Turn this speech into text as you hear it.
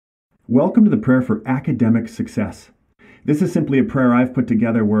Welcome to the prayer for academic success. This is simply a prayer I've put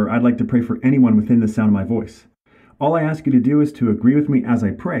together where I'd like to pray for anyone within the sound of my voice. All I ask you to do is to agree with me as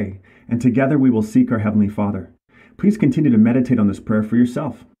I pray, and together we will seek our Heavenly Father. Please continue to meditate on this prayer for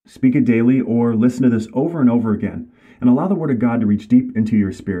yourself. Speak it daily or listen to this over and over again, and allow the Word of God to reach deep into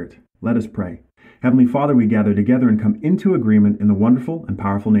your spirit. Let us pray. Heavenly Father, we gather together and come into agreement in the wonderful and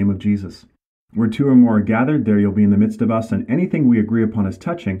powerful name of Jesus. Where two or more are gathered, there you'll be in the midst of us, and anything we agree upon as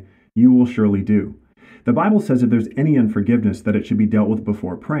touching, you will surely do. The Bible says if there's any unforgiveness, that it should be dealt with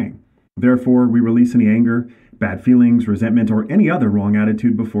before praying. Therefore, we release any anger, bad feelings, resentment, or any other wrong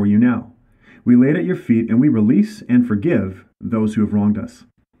attitude before you now. We lay it at your feet, and we release and forgive those who have wronged us.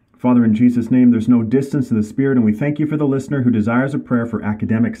 Father, in Jesus' name, there's no distance in the Spirit, and we thank you for the listener who desires a prayer for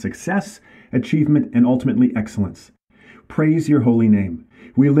academic success, achievement, and ultimately excellence. Praise your holy name.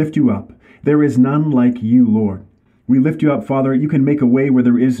 We lift you up. There is none like you, Lord. We lift you up, Father. You can make a way where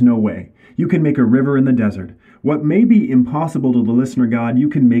there is no way. You can make a river in the desert. What may be impossible to the listener, God, you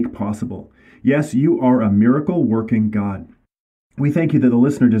can make possible. Yes, you are a miracle-working God. We thank you that the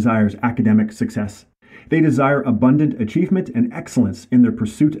listener desires academic success. They desire abundant achievement and excellence in their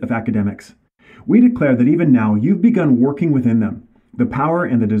pursuit of academics. We declare that even now you've begun working within them, the power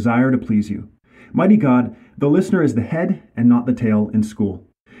and the desire to please you. Mighty God, the listener is the head and not the tail in school.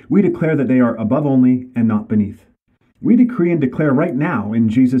 We declare that they are above only and not beneath. We decree and declare right now in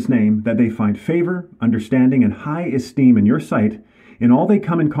Jesus' name that they find favor, understanding, and high esteem in your sight in all they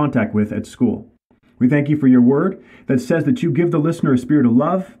come in contact with at school. We thank you for your word that says that you give the listener a spirit of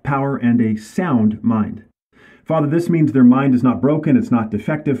love, power, and a sound mind. Father, this means their mind is not broken, it's not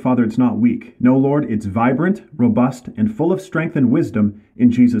defective, Father, it's not weak. No, Lord, it's vibrant, robust, and full of strength and wisdom in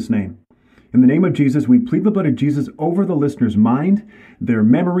Jesus' name. In the name of Jesus, we plead the blood of Jesus over the listener's mind, their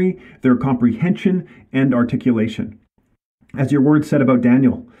memory, their comprehension, and articulation. As your word said about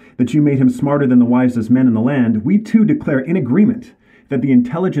Daniel, that you made him smarter than the wisest men in the land, we too declare in agreement that the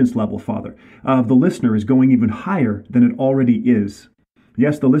intelligence level, Father, of the listener is going even higher than it already is.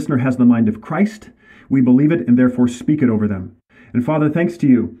 Yes, the listener has the mind of Christ. We believe it and therefore speak it over them. And Father, thanks to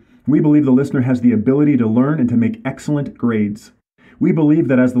you, we believe the listener has the ability to learn and to make excellent grades. We believe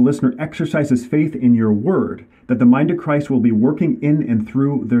that as the listener exercises faith in your word, that the mind of Christ will be working in and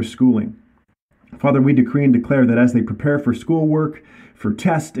through their schooling. Father, we decree and declare that as they prepare for schoolwork, for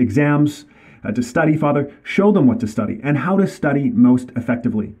tests, exams, to study, Father, show them what to study and how to study most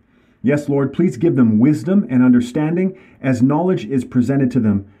effectively. Yes, Lord, please give them wisdom and understanding as knowledge is presented to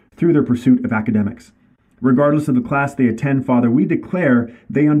them through their pursuit of academics. Regardless of the class they attend, Father, we declare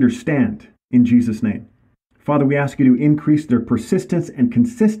they understand in Jesus' name. Father, we ask you to increase their persistence and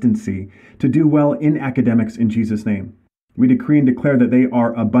consistency to do well in academics in Jesus' name. We decree and declare that they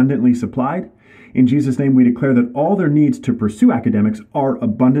are abundantly supplied. In Jesus' name, we declare that all their needs to pursue academics are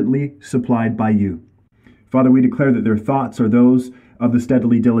abundantly supplied by you. Father, we declare that their thoughts are those of the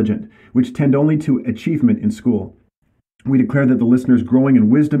steadily diligent, which tend only to achievement in school. We declare that the listener is growing in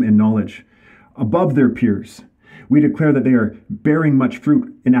wisdom and knowledge above their peers. We declare that they are bearing much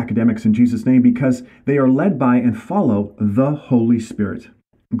fruit in academics in Jesus' name because they are led by and follow the Holy Spirit.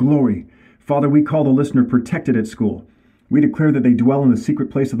 Glory. Father, we call the listener protected at school. We declare that they dwell in the secret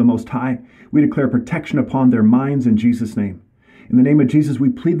place of the Most High. We declare protection upon their minds in Jesus' name. In the name of Jesus, we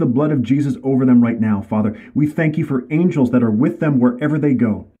plead the blood of Jesus over them right now, Father. We thank you for angels that are with them wherever they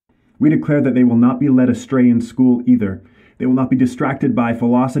go. We declare that they will not be led astray in school either. They will not be distracted by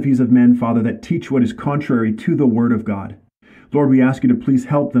philosophies of men, Father, that teach what is contrary to the Word of God. Lord, we ask you to please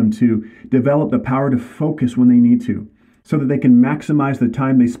help them to develop the power to focus when they need to, so that they can maximize the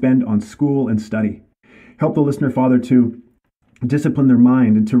time they spend on school and study. Help the listener, Father, to discipline their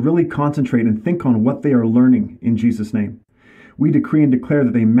mind and to really concentrate and think on what they are learning in Jesus' name. We decree and declare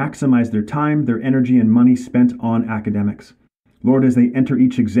that they maximize their time, their energy, and money spent on academics. Lord, as they enter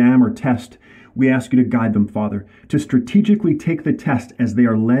each exam or test, we ask you to guide them, Father, to strategically take the test as they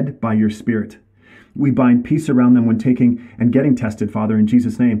are led by your Spirit. We bind peace around them when taking and getting tested, Father, in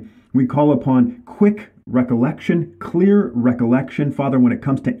Jesus' name. We call upon quick recollection, clear recollection, Father, when it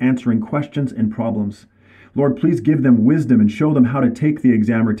comes to answering questions and problems. Lord, please give them wisdom and show them how to take the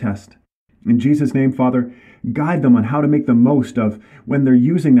exam or test. In Jesus' name, Father, guide them on how to make the most of when they're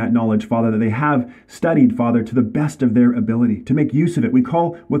using that knowledge, Father, that they have studied, Father, to the best of their ability, to make use of it. We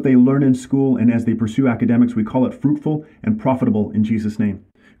call what they learn in school and as they pursue academics, we call it fruitful and profitable in Jesus' name.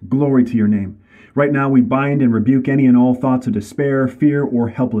 Glory to your name. Right now, we bind and rebuke any and all thoughts of despair, fear, or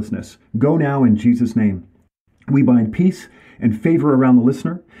helplessness. Go now in Jesus' name. We bind peace and favor around the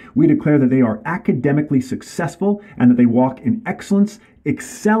listener. We declare that they are academically successful and that they walk in excellence,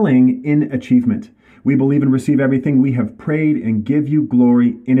 excelling in achievement. We believe and receive everything we have prayed and give you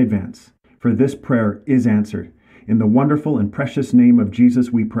glory in advance, for this prayer is answered. In the wonderful and precious name of Jesus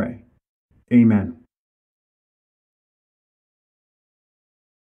we pray. Amen.